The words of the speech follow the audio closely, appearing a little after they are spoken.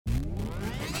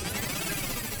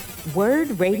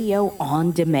Word Radio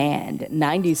on Demand,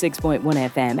 96.1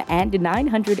 FM and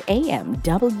 900 AM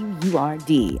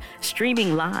WURD.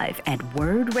 Streaming live at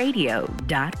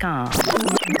wordradio.com.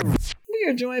 We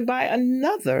are joined by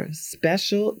another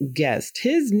special guest.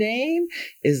 His name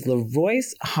is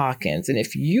LaRoyce Hawkins. And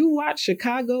if you watch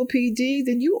Chicago P.D.,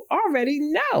 then you already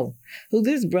know who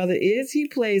this brother is. He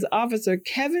plays Officer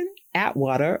Kevin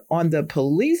Atwater on the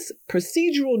police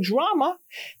procedural drama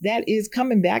that is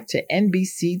coming back to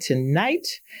NBC tonight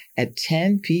at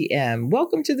 10 p.m.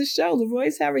 Welcome to the show,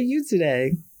 LaRoyce. How are you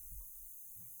today?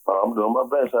 I'm doing my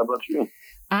best. How about you?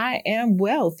 I am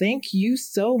well. Thank you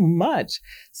so much.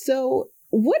 So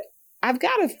I've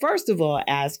got to first of all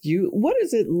ask you, what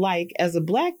is it like as a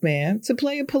Black man to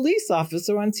play a police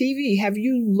officer on TV? Have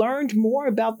you learned more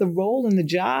about the role and the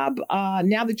job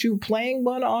now that you're playing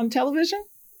one on television?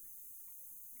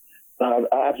 I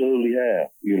absolutely have.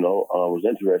 What was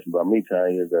interesting about me,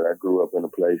 Tonya, is that I grew up in a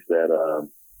place that,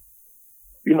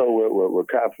 where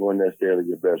cops weren't necessarily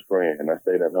your best friend, and I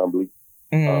say that humbly.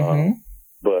 Mm-hmm.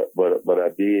 But I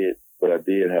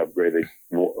did have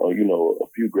a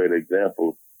few great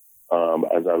examples.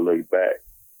 As I look back,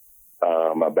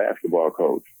 my basketball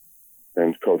coach,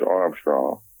 named Coach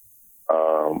Armstrong,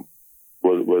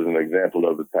 was an example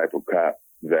of the type of cop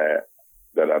that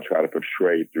I try to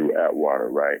portray through Atwater,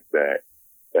 right? That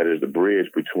is the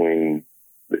bridge between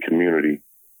the community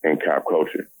and cop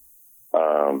culture.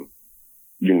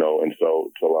 And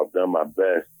so I've done my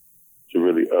best to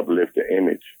really uplift the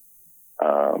image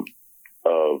of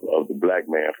the Black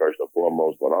man first and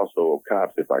foremost, but also of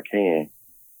cops if I can,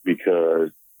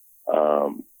 because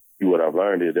what I've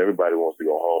learned is everybody wants to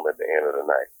go home at the end of the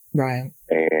night, right?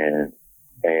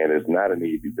 And it's not an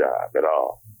easy job at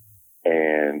all.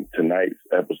 And tonight's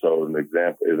episode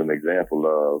is an example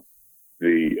of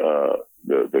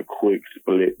the quick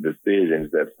split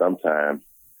decisions that sometimes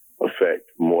affect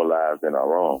more lives than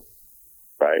our own,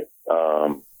 right?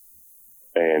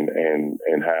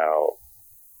 And how,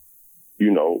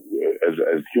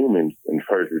 as humans and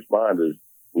first responders,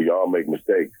 we all make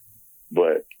mistakes,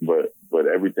 but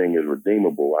everything is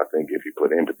redeemable, I think, if you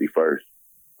put empathy first.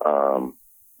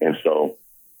 And so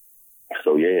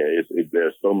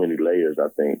there's so many layers, I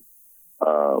think,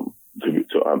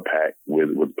 to unpack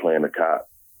with playing a cop,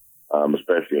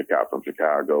 especially a cop from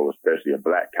Chicago, especially a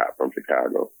Black cop from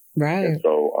Chicago. Right. And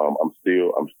so I'm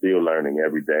still learning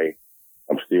every day.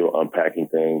 I'm still unpacking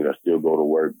things. I still go to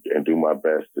work and do my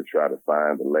best to try to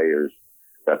find the layers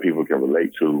that people can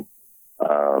relate to.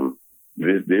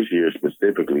 This year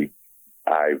specifically,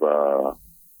 I'm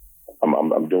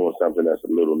doing something that's a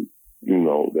little,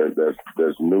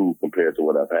 that's new compared to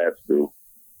what I've had to do,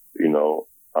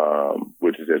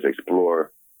 which is just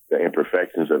explore the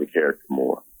imperfections of the character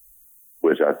more,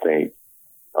 which I think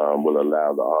will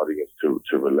allow the audience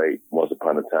to relate. Once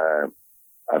upon a time,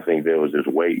 I think there was this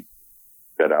weight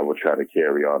that I would try to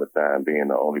carry all the time, being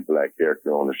the only Black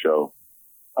character on the show,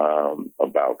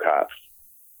 about cops,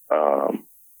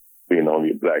 being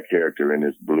only a Black character in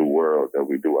this blue world that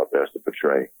we do our best to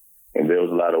portray. And there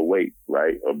was a lot of weight,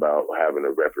 right, about having to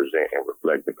represent and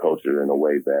reflect the culture in a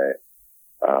way that,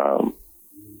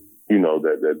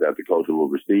 that the culture will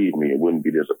receive me and wouldn't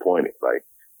be disappointed. Like,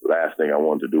 the last thing I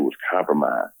wanted to do was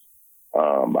compromise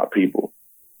my people.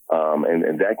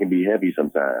 And that can be heavy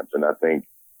sometimes. And I think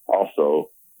also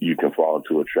you can fall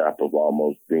into a trap of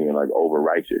almost being like over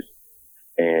righteous.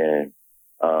 And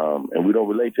we don't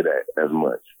relate to that as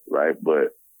much, right?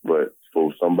 But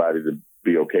for somebody to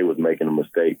be okay with making a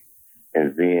mistake,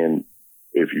 and then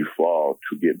if you fall,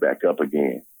 to get back up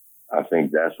again, I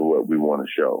think that's what we want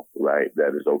to show, right?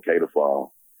 That it's okay to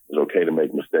fall, it's okay to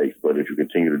make mistakes, but if you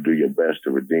continue to do your best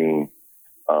to redeem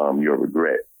your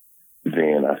regret,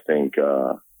 then I think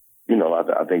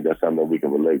I think that's something that we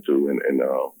can relate to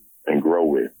and grow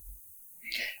with.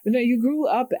 You grew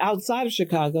up outside of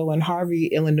Chicago in Harvey,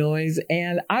 Illinois,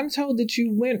 and I'm told that you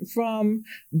went from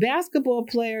basketball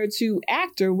player to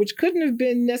actor, which couldn't have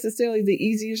been necessarily the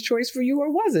easiest choice for you, or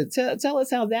was it? Tell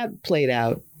us how that played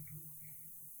out.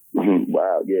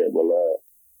 Wow, yeah.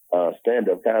 Well,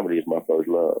 stand-up comedy is my first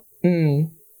love.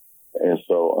 Mm. And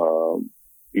so,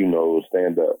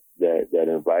 stand-up that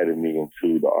invited me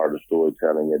into the art of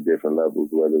storytelling at different levels,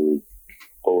 whether it was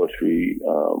poetry,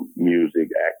 music,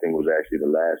 acting was actually the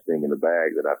last thing in the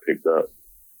bag that I picked up.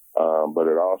 But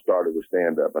it all started with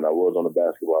stand-up, and I was on the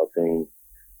basketball team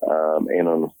and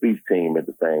on the speech team at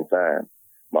the same time,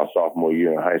 my sophomore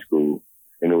year in high school.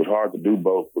 And it was hard to do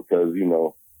both because,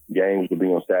 games would be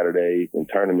on Saturdays and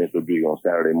tournaments would be on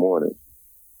Saturday mornings.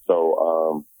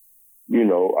 So,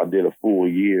 I did a full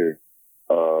year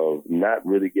of not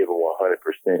really giving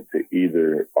 100% to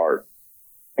either art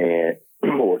and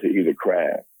or to either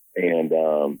craft. And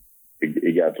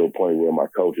it got to a point where my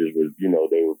coaches was, they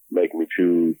were making me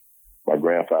choose. My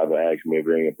grandfather asked me a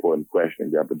very important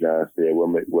question. Grandpa John said,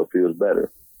 what feels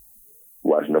better?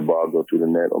 Watching the ball go through the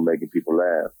net or making people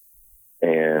laugh?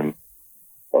 And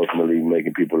ultimately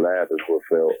making people laugh is what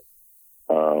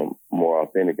felt more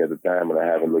authentic at the time, and I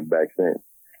haven't looked back since.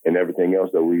 And everything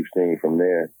else that we've seen from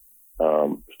there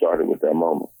started with that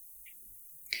moment.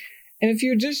 And if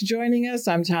you're just joining us,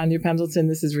 I'm Tonya Pendleton.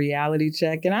 This is Reality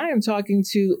Check, and I am talking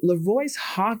to LaRoyce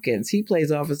Hawkins. He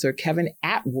plays Officer Kevin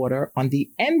Atwater on the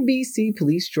NBC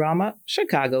police drama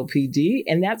Chicago P.D.,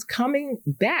 and that's coming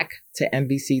back to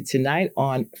NBC tonight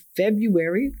on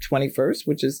February 21st,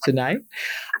 which is tonight.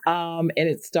 And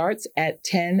it starts at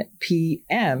 10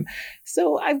 p.m.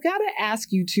 So I've got to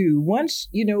ask you too, once,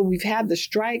 we've had the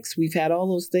strikes, we've had all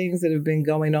those things that have been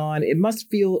going on. It must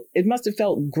have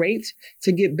felt great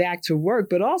to get back to work,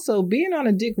 but also being on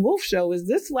a Dick Wolf show, is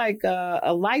this like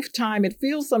a lifetime? It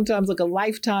feels sometimes like a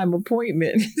lifetime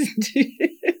appointment.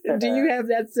 Do you have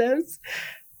that sense?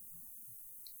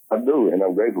 I do, and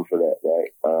I'm grateful for that,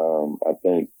 right? I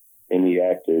think any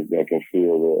actor that can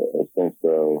feel a sense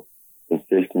of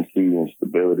consistency and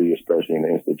stability, especially in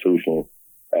an institution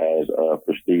as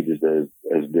prestigious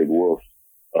as Dick Wolf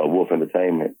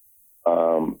Entertainment,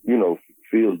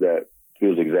 feels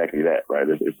exactly that, right?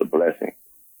 It's a blessing.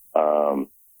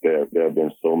 There have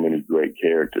been so many great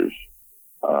characters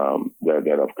that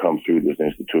have come through this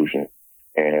institution,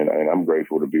 and I'm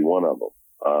grateful to be one of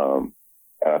them.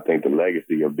 And I think the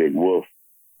legacy of Dick Wolf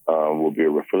will be a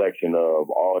reflection of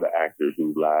all the actors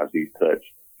whose lives he's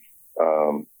touched.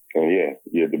 And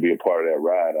to be a part of that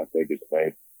ride, I think it's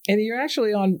amazing. And you're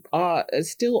actually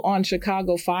still on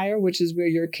Chicago Fire, which is where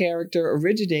your character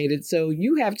originated. So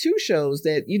you have two shows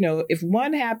that, if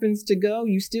one happens to go,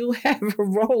 you still have a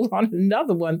role on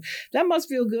another one. That must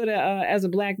feel good as a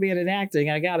Black man in acting,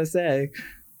 I gotta say.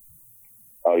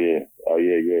 Oh yeah. I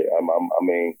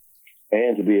mean,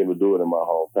 and to be able to do it in my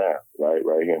hometown,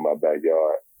 right here in my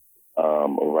backyard,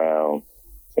 around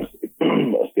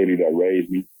a city that raised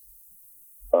me.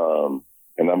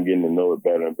 And I'm getting to know it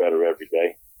better and better every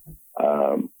day.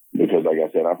 Because like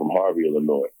I said, I'm from Harvey,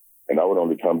 Illinois, and I would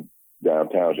only come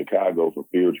downtown Chicago for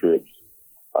field trips,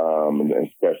 and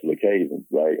special occasions,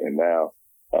 right? And now,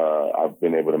 I've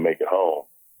been able to make it home,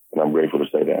 and I'm grateful to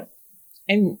say that.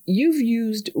 And you've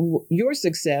used your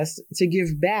success to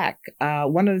give back.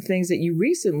 One of the things that you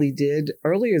recently did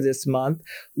earlier this month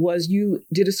was you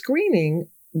did a screening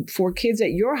for kids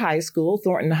at your high school,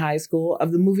 Thornton High School,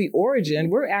 of the movie Origin.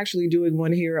 We're actually doing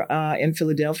one here in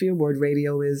Philadelphia. Word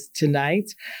Radio is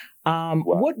tonight. Wow.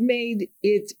 What made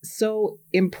it so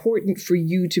important for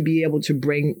you to be able to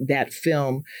bring that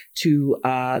film to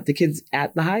the kids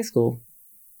at the high school?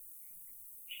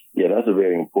 Yeah, that's a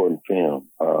very important film.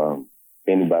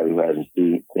 Anybody who hasn't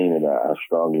seen it, I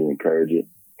strongly encourage it.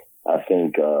 I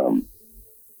think,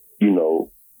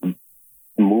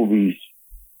 movies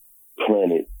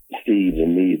planted seeds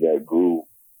in me that grew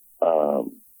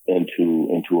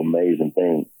into amazing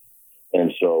things.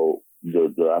 And so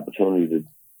the opportunity to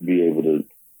be able to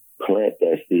plant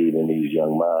that seed in these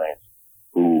young minds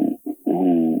who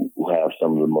have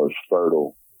some of the most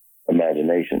fertile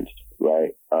imaginations,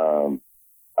 right?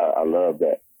 I love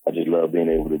that. I just love being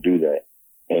able to do that.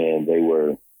 And they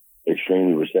were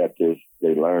extremely receptive.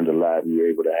 They learned a lot. We were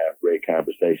able to have great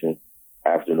conversations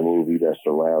after the movie that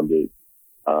surrounded,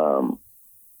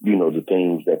 the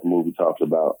themes that the movie talks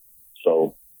about.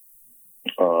 So,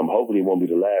 hopefully it won't be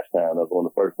the last time. That's one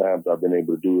of the first times I've been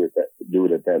able to do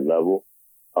it at that level.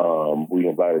 We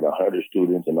invited 100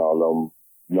 students, and all of them,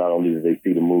 not only did they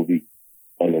see the movie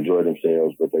and enjoy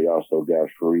themselves, but they also got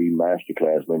free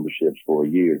masterclass memberships for a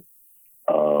year,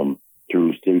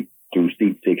 through Seat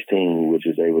 16, which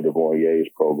is Ava DuVernay's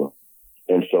program.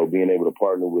 And so being able to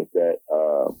partner with that,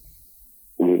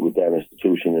 with that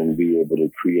institution and be able to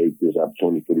create this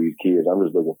opportunity for these kids, I'm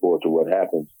just looking forward to what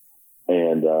happens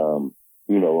and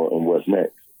what's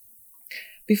next.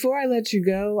 Before I let you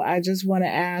go, I just want to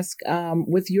ask,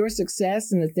 with your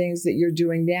success and the things that you're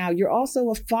doing now, you're also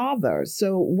a father.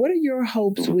 So what are your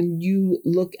hopes when you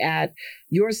look at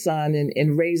your son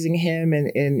and raising him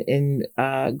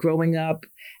and growing up,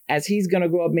 as he's going to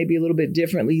grow up maybe a little bit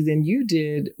differently than you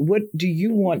did? What do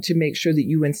you want to make sure that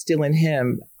you instill in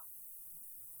him?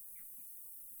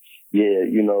 Yeah,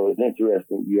 it's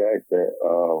interesting you asked that.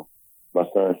 My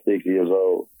son's 6 years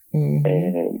old. Mm-hmm.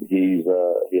 And he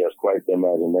has quite the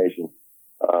imagination.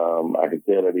 I can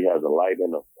tell that he has a light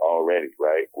in him already,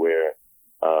 right? Where,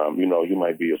 he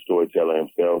might be a storyteller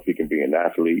himself. He can be an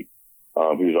athlete.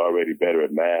 He's already better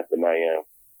at math than I am.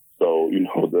 So,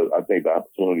 I think the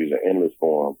opportunities are endless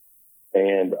for him.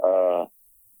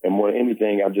 And more than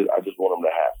anything, I just want him to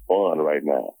have fun right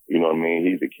now. You know what I mean?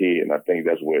 He's a kid, and I think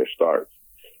that's where it starts.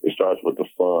 It starts with the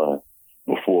fun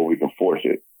before we can force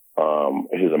it.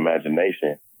 His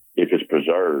imagination, if it's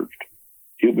preserved,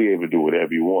 he'll be able to do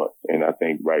whatever he wants. And I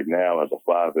think right now, as a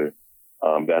father,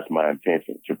 that's my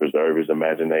intention, to preserve his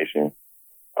imagination,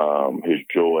 his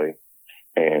joy,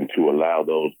 and to allow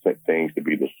those things to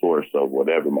be the source of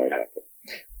whatever might happen.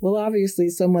 Well, obviously,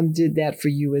 someone did that for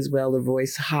you as well,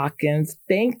 LaRoyce Hawkins.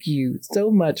 Thank you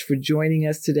so much for joining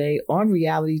us today on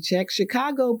Reality Check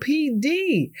Chicago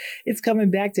PD. It's coming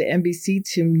back to NBC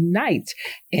tonight,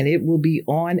 and it will be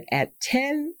on at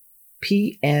 10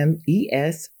 p.m.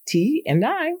 EST and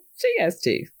 9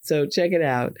 CST. So check it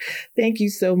out. Thank you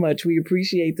so much. We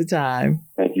appreciate the time.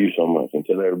 Thank you so much. And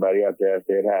tell everybody out there I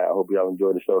said hi. I hope y'all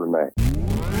enjoy the show tonight.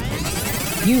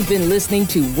 You've been listening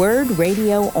to Word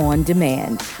Radio On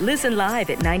Demand. Listen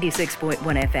live at 96.1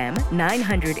 FM,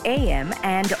 900 AM,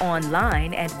 and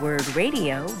online at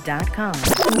wordradio.com.